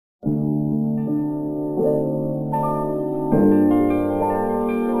Good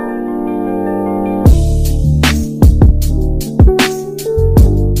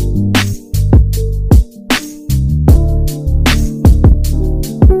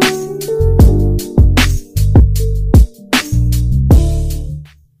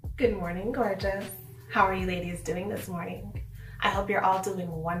morning, gorgeous. How are you ladies doing this morning? I hope you're all doing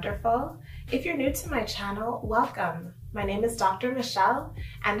wonderful. If you're new to my channel, welcome. My name is Dr. Michelle,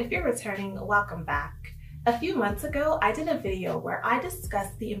 and if you're returning, welcome back. A few months ago, I did a video where I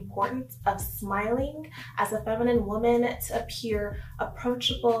discussed the importance of smiling as a feminine woman to appear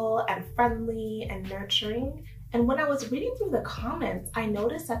approachable and friendly and nurturing. And when I was reading through the comments, I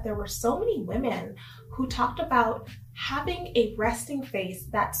noticed that there were so many women who talked about having a resting face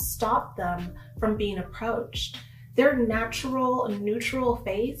that stopped them from being approached. Their natural, neutral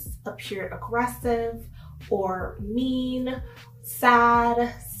face appeared aggressive or mean,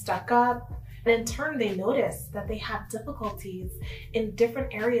 sad, stuck up. And in turn, they noticed that they had difficulties in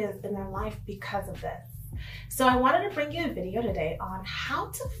different areas in their life because of this. So I wanted to bring you a video today on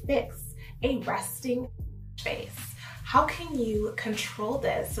how to fix a resting face. How can you control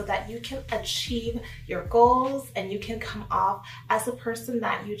this so that you can achieve your goals and you can come off as a person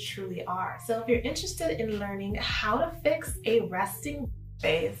that you truly are? So if you're interested in learning how to fix a resting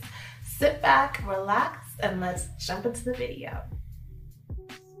face, sit back, relax, and let's jump into the video.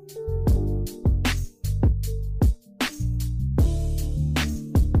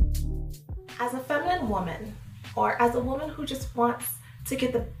 As a feminine woman, or as a woman who just wants to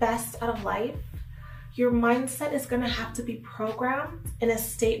get the best out of life, your mindset is going to have to be programmed in a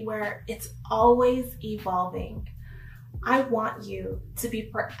state where it's always evolving. I want you to be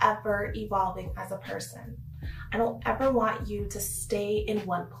forever evolving as a person. I don't ever want you to stay in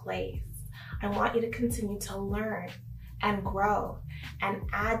one place. I want you to continue to learn and grow and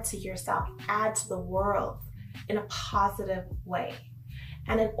add to yourself, add to the world in a positive way.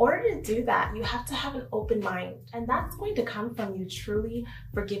 And in order to do that, you have to have an open mind. And that's going to come from you truly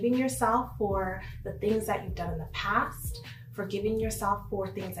forgiving yourself for the things that you've done in the past, forgiving yourself for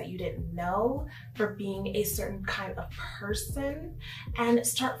things that you didn't know, for being a certain kind of person, and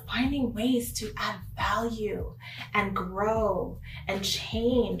start finding ways to add value and grow and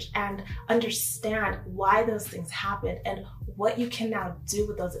change and understand why those things happened and what you can now do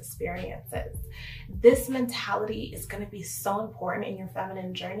with those experiences. This mentality is going to be so important in your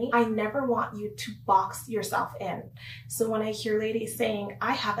feminine journey. I never want you to box yourself in. So when I hear ladies saying,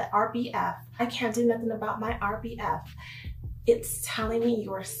 I have an RBF, I can't do nothing about my RBF, it's telling me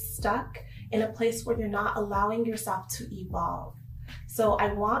you're stuck in a place where you're not allowing yourself to evolve. So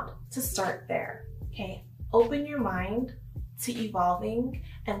I want to start there, okay? Open your mind to evolving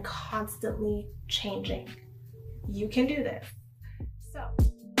and constantly changing. You can do this. So,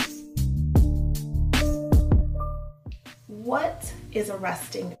 what is a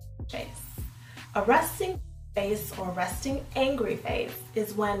resting face? A resting face or resting angry face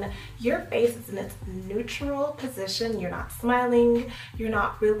is when your face is in its neutral position. You're not smiling, you're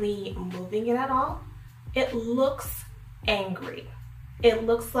not really moving it at all. It looks angry. It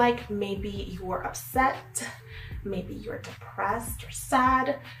looks like maybe you're upset, maybe you're depressed or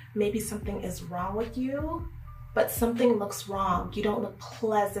sad, maybe something is wrong with you, but something looks wrong. You don't look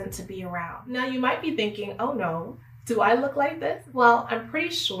pleasant to be around. Now you might be thinking, oh no, do I look like this? Well, I'm pretty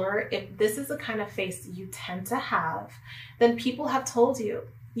sure if this is the kind of face you tend to have, then people have told you.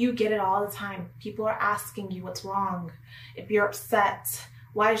 You get it all the time. People are asking you what's wrong. If you're upset,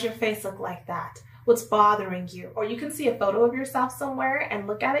 why does your face look like that? What's bothering you? Or you can see a photo of yourself somewhere and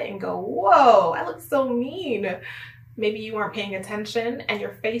look at it and go, whoa, I look so mean. Maybe you weren't paying attention and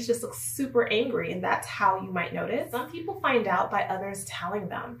your face just looks super angry, and that's how you might notice. Some people find out by others telling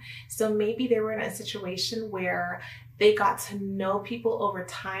them. So maybe they were in a situation where they got to know people over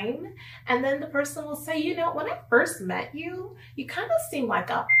time, and then the person will say, you know, when I first met you, you kind of seem like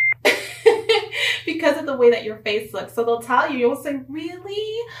a because of the way that your face looks. So they'll tell you, you'll say,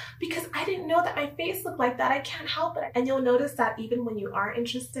 really? Because I didn't know that my face looked like that. I can't help it. And you'll notice that even when you are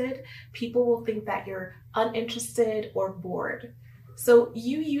interested, people will think that you're uninterested or bored. So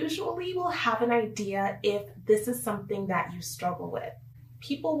you usually will have an idea if this is something that you struggle with.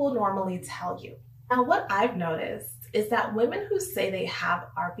 People will normally tell you. Now, what I've noticed is that women who say they have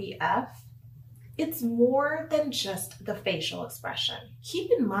RBF, it's more than just the facial expression. Keep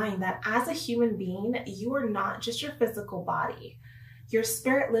in mind that as a human being, you are not just your physical body. Your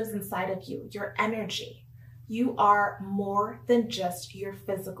spirit lives inside of you, your energy. You are more than just your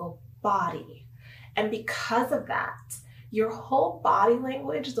physical body. And because of that, Your whole body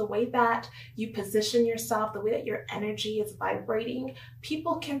language, the way that you position yourself, the way that your energy is vibrating,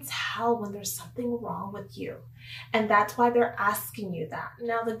 people can tell when there's something wrong with you. And that's why they're asking you that.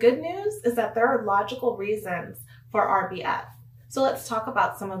 Now, the good news is that there are logical reasons for RBF. So let's talk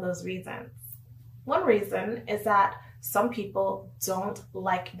about some of those reasons. One reason is that some people don't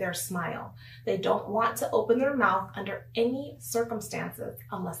like their smile. They don't want to open their mouth under any circumstances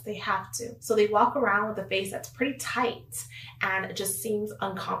unless they have to. So they walk around with a face that's pretty tight and it just seems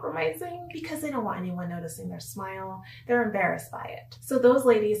uncompromising because they don't want anyone noticing their smile. They're embarrassed by it. So those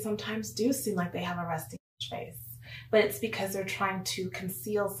ladies sometimes do seem like they have a resting face, but it's because they're trying to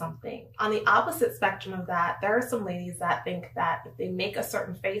conceal something. On the opposite spectrum of that, there are some ladies that think that if they make a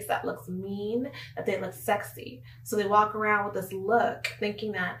certain face that looks mean, that they look sexy. So they walk around with this look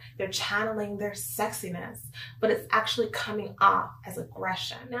thinking that they're channeling their sexiness, but it's actually coming off as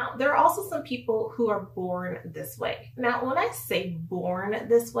aggression. Now, there are also some people who are born this way. Now, when I say born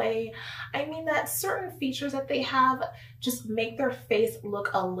this way, I mean that certain features that they have just make their face look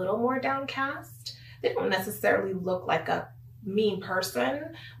a little more downcast. They don't necessarily look like a mean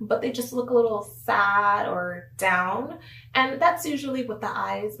person, but they just look a little sad or down. And that's usually with the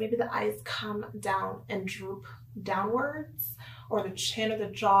eyes. Maybe the eyes come down and droop downwards, or the chin or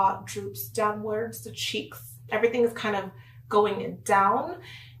the jaw droops downwards, the cheeks, everything is kind of going down.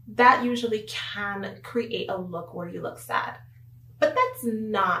 That usually can create a look where you look sad. But that's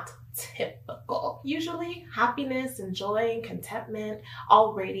not typical. Usually happiness and joy and contentment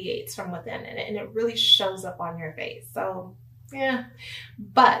all radiates from within and it really shows up on your face. So yeah,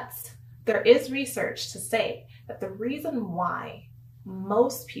 but there is research to say that the reason why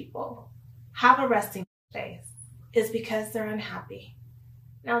most people have a resting face is because they're unhappy.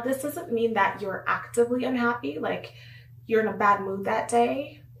 Now, this doesn't mean that you're actively unhappy, like you're in a bad mood that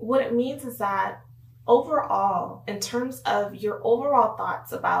day. What it means is that overall, in terms of your overall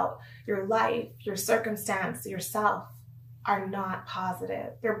thoughts about your life, your circumstance, yourself, are not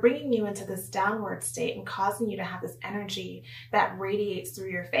positive. They're bringing you into this downward state and causing you to have this energy that radiates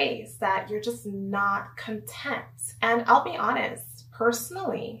through your face, that you're just not content. And I'll be honest,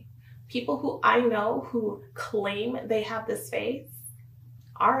 personally, people who I know who claim they have this face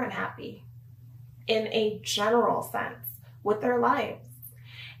are unhappy in a general sense with their lives.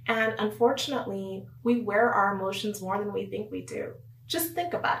 And unfortunately, we wear our emotions more than we think we do. Just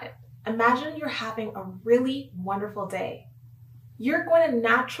think about it. Imagine you're having a really wonderful day. You're going to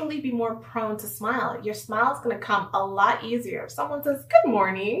naturally be more prone to smile. Your smile is going to come a lot easier. If someone says, good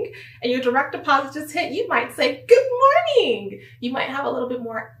morning, and your direct deposit just hit, you might say, good morning. You might have a little bit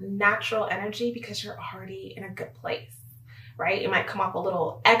more natural energy because you're already in a good place, right? It might come off a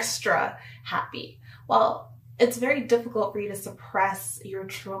little extra happy. Well, it's very difficult for you to suppress your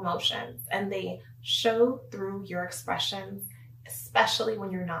true emotions, and they show through your expressions, especially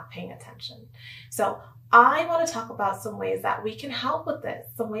when you're not paying attention. So I want to talk about some ways that we can help with this,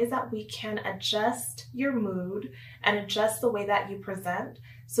 some ways that we can adjust your mood and adjust the way that you present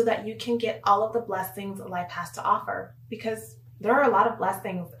so that you can get all of the blessings life has to offer, because there are a lot of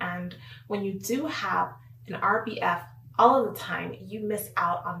blessings, and when you do have an RBF all of the time, you miss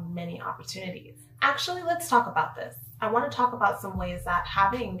out on many opportunities. Actually, let's talk about this. I want to talk about some ways that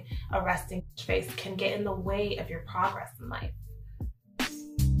having a resting face can get in the way of your progress in life.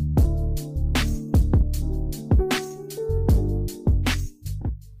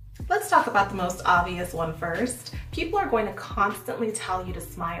 Let's talk about the most obvious one first. People are going to constantly tell you to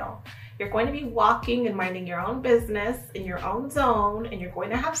smile. You're going to be walking and minding your own business in your own zone, and you're going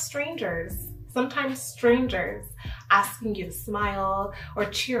to have strangers, sometimes strangers, asking you to smile or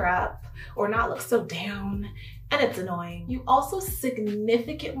cheer up or not look so down, and it's annoying. You also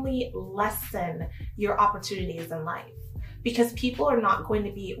significantly lessen your opportunities in life because people are not going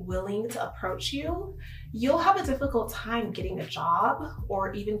to be willing to approach you. You'll have a difficult time getting a job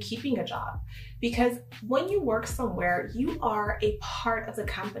or even keeping a job, because when you work somewhere, you are a part of the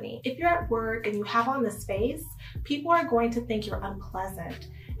company. If you're at work and you have on this face, people are going to think you're unpleasant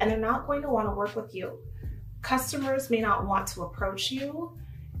and they're not going to want to work with you. Customers may not want to approach you.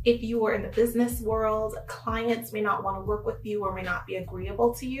 If you are in the business world, clients may not want to work with you or may not be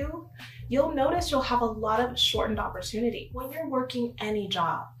agreeable to you. You'll notice you'll have a lot of shortened opportunity. When you're working any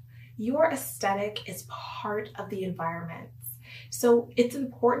job, your aesthetic is part of the environment. So it's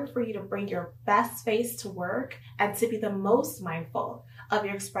important for you to bring your best face to work and to be the most mindful of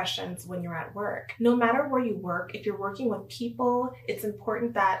your expressions when you're at work. No matter where you work, if you're working with people, it's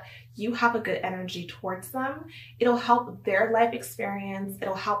important that you have a good energy towards them. It'll help their life experience,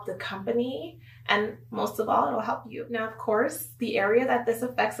 it'll help the company, and most of all, it'll help you. Now, of course, the area that this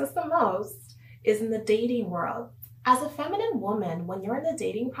affects us the most is in the dating world. As a feminine woman, when you're in the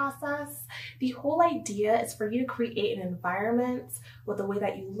dating process, the whole idea is for you to create an environment with the way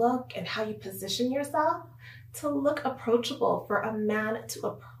that you look and how you position yourself to look approachable for a man to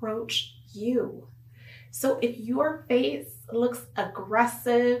approach you. So if your face looks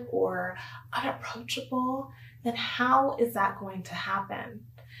aggressive or unapproachable, then how is that going to happen?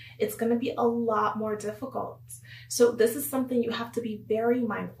 It's going to be a lot more difficult. So this is something you have to be very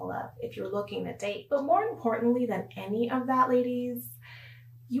mindful of if you're looking to date. But more importantly than any of that, ladies,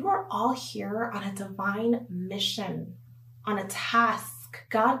 you are all here on a divine mission, on a task.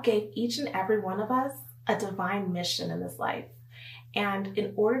 God gave each and every one of us a divine mission in this life. And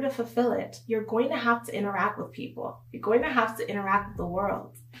in order to fulfill it, you're going to have to interact with people. You're going to have to interact with the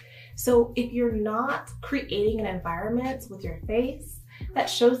world. So if you're not creating an environment with your face that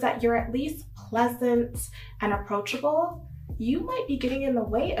shows that you're at least pleasant and approachable, you might be getting in the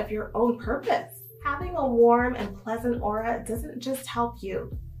way of your own purpose. Having a warm and pleasant aura doesn't just help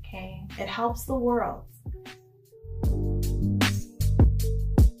you, okay? It helps the world.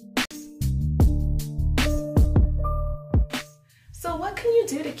 So what can you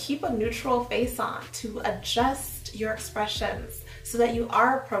do to keep a neutral face on, to adjust your expressions so that you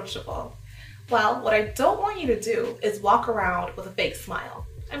are approachable? Well, what I don't want you to do is walk around with a fake smile.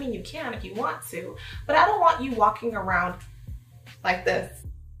 I mean, you can if you want to, but I don't want you walking around like this.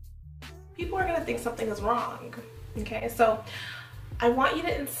 People are gonna think something is wrong, okay? So I want you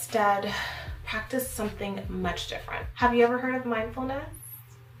to instead practice something much different. Have you ever heard of mindfulness?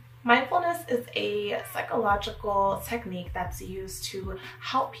 Mindfulness is a psychological technique that's used to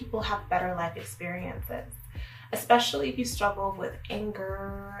help people have better life experiences, especially if you struggle with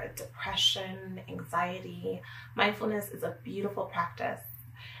anger, depression, anxiety. Mindfulness is a beautiful practice,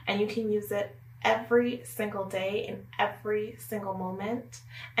 and you can use it every single day in every single moment,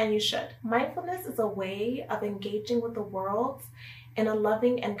 and you should. Mindfulness is a way of engaging with the world in a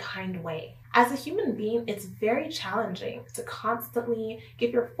loving and kind way. As a human being, it's very challenging to constantly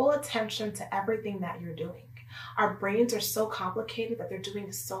give your full attention to everything that you're doing. Our brains are so complicated that they're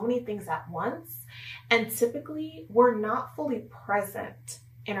doing so many things at once, and typically we're not fully present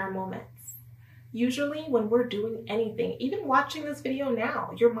in our moments. Usually when we're doing anything, even watching this video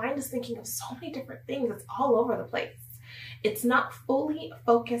now, your mind is thinking of so many different things. It's all over the place. It's not fully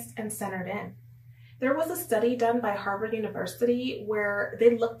focused and centered in. There was a study done by Harvard University where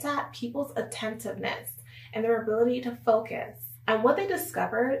they looked at people's attentiveness and their ability to focus. And what they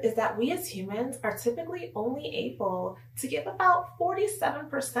discovered is that we as humans are typically only able to give about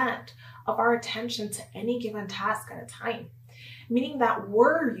 47% of our attention to any given task at a time, meaning that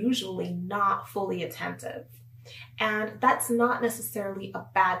we're usually not fully attentive. And that's not necessarily a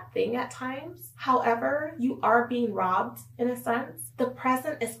bad thing at times. However, you are being robbed in a sense. The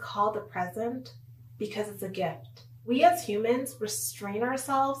present is called the present because it's a gift. We as humans restrain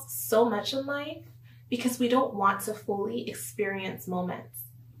ourselves so much in life because we don't want to fully experience moments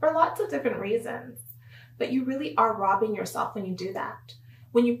for lots of different reasons. But you really are robbing yourself when you do that.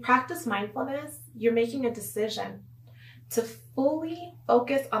 When you practice mindfulness, you're making a decision to fully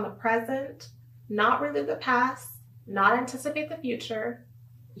focus on the present, not relive the past, not anticipate the future.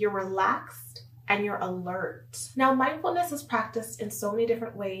 You're relaxed and you're alert. Now, mindfulness is practiced in so many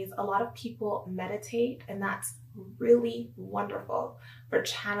different ways. A lot of people meditate, and that's really wonderful for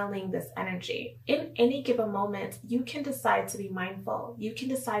channeling this energy. In any given moment, you can decide to be mindful. You can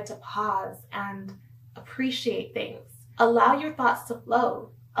decide to pause and appreciate things. Allow your thoughts to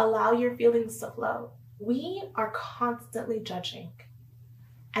flow. Allow your feelings to flow. We are constantly judging,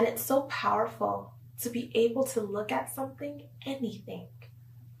 and it's so powerful to be able to look at something, anything,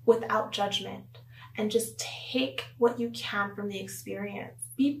 without judgment, and just take what you can from the experience.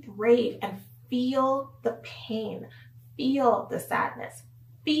 Be brave and feel the pain, feel the sadness,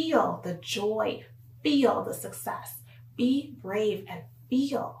 feel the joy, feel the success. Be brave and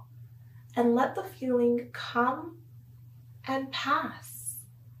feel, and let the feeling come and pass.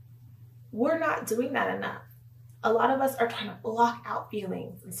 We're not doing that enough. A lot of us are trying to block out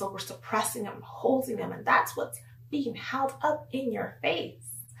feelings, and so we're suppressing them, holding them, and that's what's being held up in your face.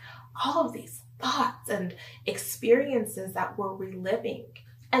 All of these thoughts and experiences that we're reliving.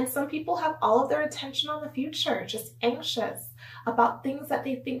 And some people have all of their attention on the future, just anxious about things that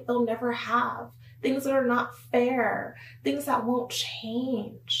they think they'll never have, things that are not fair, things that won't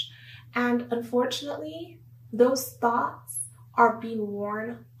change. And unfortunately, those thoughts are being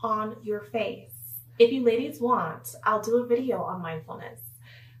worn on your face. If you ladies want, I'll do a video on mindfulness.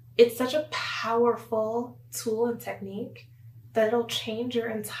 It's such a powerful tool and technique that it'll change your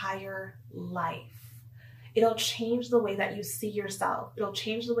entire life. It'll change the way that you see yourself. It'll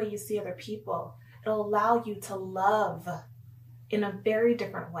change the way you see other people. It'll allow you to love in a very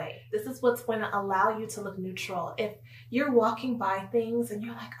different way. This is what's going to allow you to look neutral. If you're walking by things and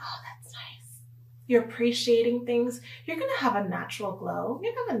you're like, oh, that's nice, you're appreciating things, you're gonna have a natural glow.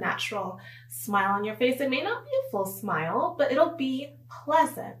 You're gonna have a natural smile on your face. It may not be a full smile, but it'll be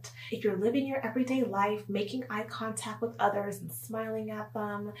pleasant. If you're living your everyday life, making eye contact with others and smiling at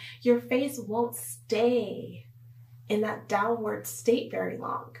them, your face won't stay in that downward state very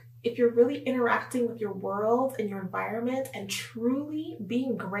long. If you're really interacting with your world and your environment and truly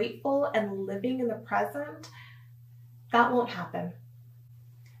being grateful and living in the present, that won't happen.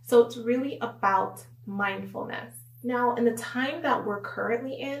 So it's really about mindfulness. Now, in the time that we're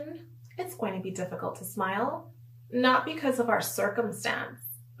currently in, it's going to be difficult to smile, not because of our circumstance,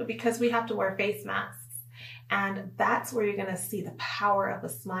 but because we have to wear face masks. And that's where you're going to see the power of a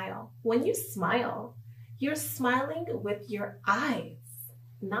smile. When you smile, you're smiling with your eyes,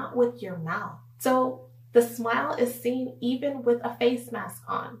 not with your mouth. So the smile is seen even with a face mask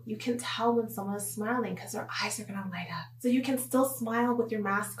on. You can tell when someone is smiling because their eyes are gonna light up. So you can still smile with your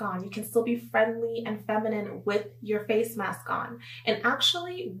mask on. You can still be friendly and feminine with your face mask on. And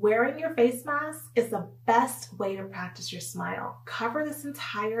actually, wearing your face mask is the best way to practice your smile. Cover this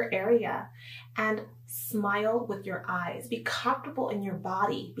entire area and smile with your eyes. Be comfortable in your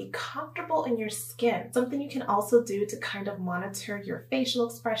body. Be comfortable in your skin. Something you can also do to kind of monitor your facial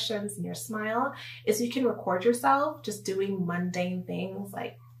expressions and your smile is you can record yourself just doing mundane things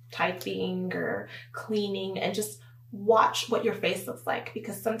like typing or cleaning and just watch what your face looks like,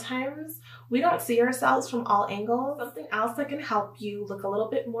 because sometimes we don't see ourselves from all angles. Something else that can help you look a little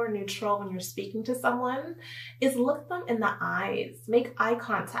bit more neutral when you're speaking to someone is look them in the eyes. Make eye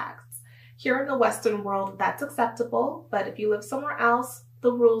contact. Here in the Western world, that's acceptable, but if you live somewhere else,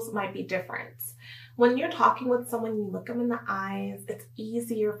 the rules might be different. When you're talking with someone, you look them in the eyes, it's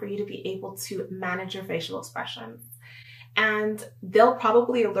easier for you to be able to manage your facial expressions. And they'll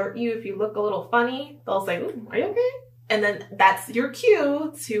probably alert you if you look a little funny. They'll say, "Ooh, are you okay?" And then that's your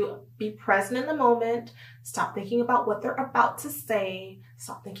cue to be present in the moment, stop thinking about what they're about to say,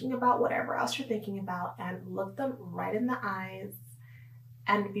 stop thinking about whatever else you're thinking about, and look them right in the eyes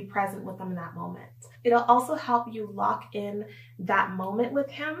and be present with them in that moment. It'll also help you lock in that moment with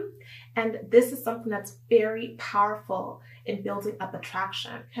him. And this is something that's very powerful in building up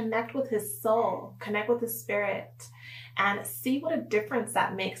attraction. Connect with his soul, connect with his spirit, and see what a difference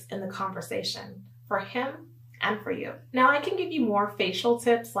that makes in the conversation for him and for you. Now, I can give you more facial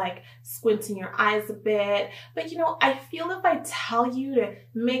tips like squinting your eyes a bit, but I feel if I tell you to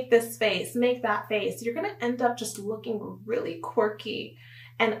make this face, make that face, you're gonna end up just looking really quirky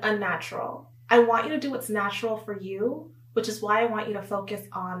and unnatural. I want you to do what's natural for you, which is why I want you to focus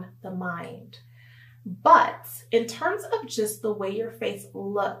on the mind. But in terms of just the way your face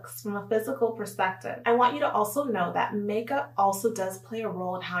looks from a physical perspective, I want you to also know that makeup also does play a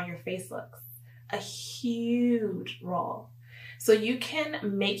role in how your face looks. A huge role. So you can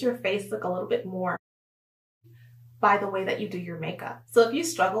make your face look a little bit more by the way that you do your makeup. So if you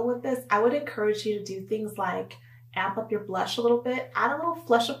struggle with this, I would encourage you to do things like amp up your blush a little bit, add a little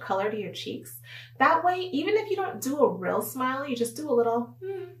flush of color to your cheeks. That way, even if you don't do a real smile, you just do a little,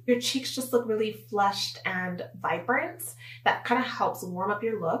 your cheeks just look really flushed and vibrant. That kind of helps warm up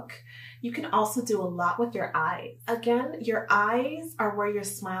your look. You can also do a lot with your eyes. Again, your eyes are where your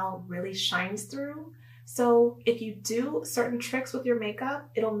smile really shines through. So if you do certain tricks with your makeup,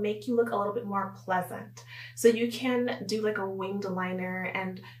 it'll make you look a little bit more pleasant. So you can do like a winged liner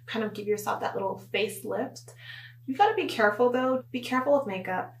and kind of give yourself that little facelift. You gotta be careful though. Be careful with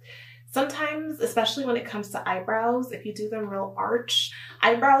makeup. Sometimes, especially when it comes to eyebrows, if you do them real arch,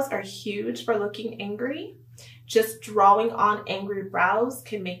 eyebrows are huge for looking angry. Just drawing on angry brows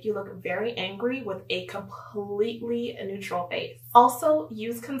can make you look very angry with a completely neutral face. Also,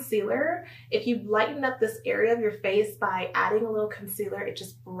 use concealer. If you lighten up this area of your face by adding a little concealer, it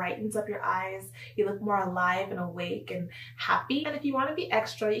just brightens up your eyes. You look more alive and awake and happy. And if you want to be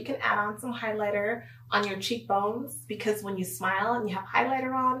extra, you can add on some highlighter on your cheekbones, because when you smile and you have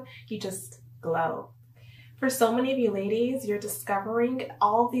highlighter on, you just glow. For so many of you ladies, you're discovering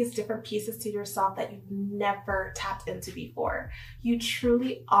all these different pieces to yourself that you've never tapped into before. You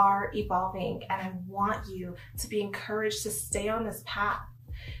truly are evolving, and I want you to be encouraged to stay on this path.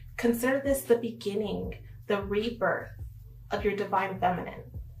 Consider this the beginning, the rebirth of your divine feminine,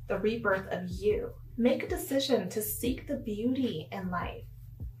 the rebirth of you. Make a decision to seek the beauty in life.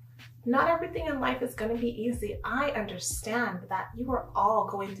 Not everything in life is going to be easy. I understand that you are all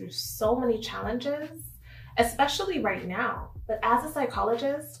going through so many challenges, especially right now. But as a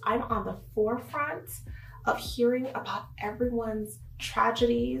psychologist, I'm on the forefront of hearing about everyone's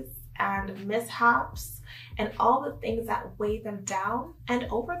tragedies and mishaps and all the things that weigh them down. And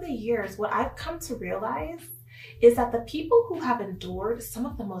over the years, what I've come to realize is that the people who have endured some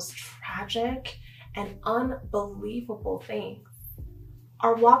of the most tragic and unbelievable things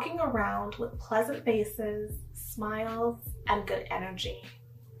are walking around with pleasant faces, smiles, and good energy.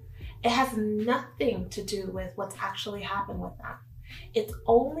 It has nothing to do with what's actually happened with them. It's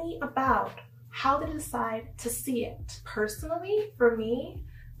only about how they decide to see it. Personally, for me,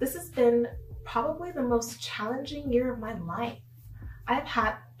 this has been probably the most challenging year of my life. I've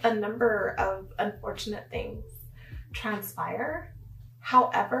had a number of unfortunate things transpire.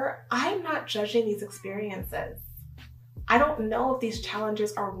 However, I'm not judging these experiences. I don't know if these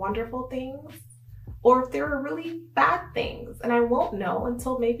challenges are wonderful things or if they're really bad things, and I won't know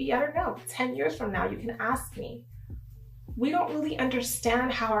until maybe, I don't know, 10 years from now. You can ask me. We don't really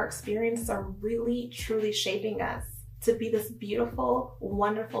understand how our experiences are really, truly shaping us to be this beautiful,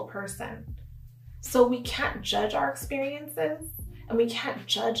 wonderful person. So we can't judge our experiences, and we can't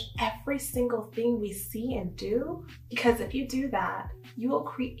judge every single thing we see and do, because if you do that, you will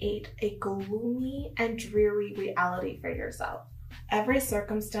create a gloomy and dreary reality for yourself. Every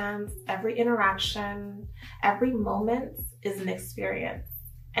circumstance, every interaction, every moment is an experience,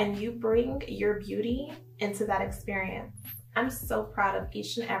 and you bring your beauty into that experience. I'm so proud of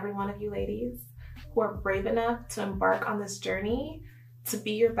each and every one of you ladies who are brave enough to embark on this journey to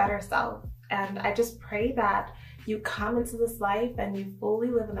be your better self. And I just pray that you come into this life and you fully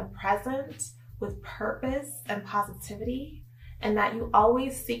live in the present with purpose and positivity, and that you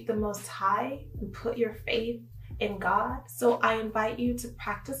always seek the Most High and put your faith in God. So I invite you to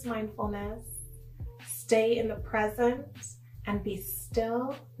practice mindfulness, stay in the present, and be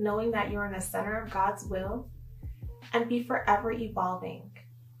still, knowing that you're in the center of God's will, and be forever evolving.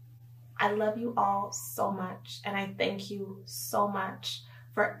 I love you all so much, and I thank you so much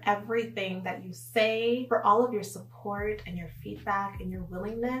for everything that you say, for all of your support and your feedback and your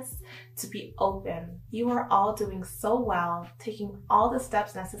willingness to be open. You are all doing so well, taking all the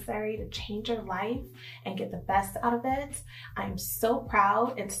steps necessary to change your life and get the best out of it. I'm so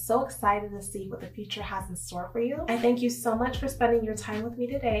proud and so excited to see what the future has in store for you. I thank you so much for spending your time with me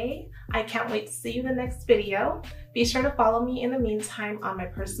today. I can't wait to see you in the next video. Be sure to follow me in the meantime on my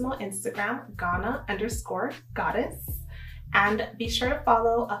personal Instagram, Ghana_goddess. And be sure to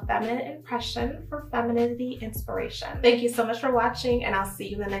follow A Feminine Impression for femininity inspiration. Thank you so much for watching, and I'll see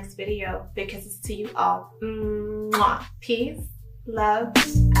you in the next video. Big kisses to you all. Mwah. Peace, love,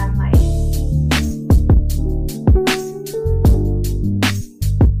 and light.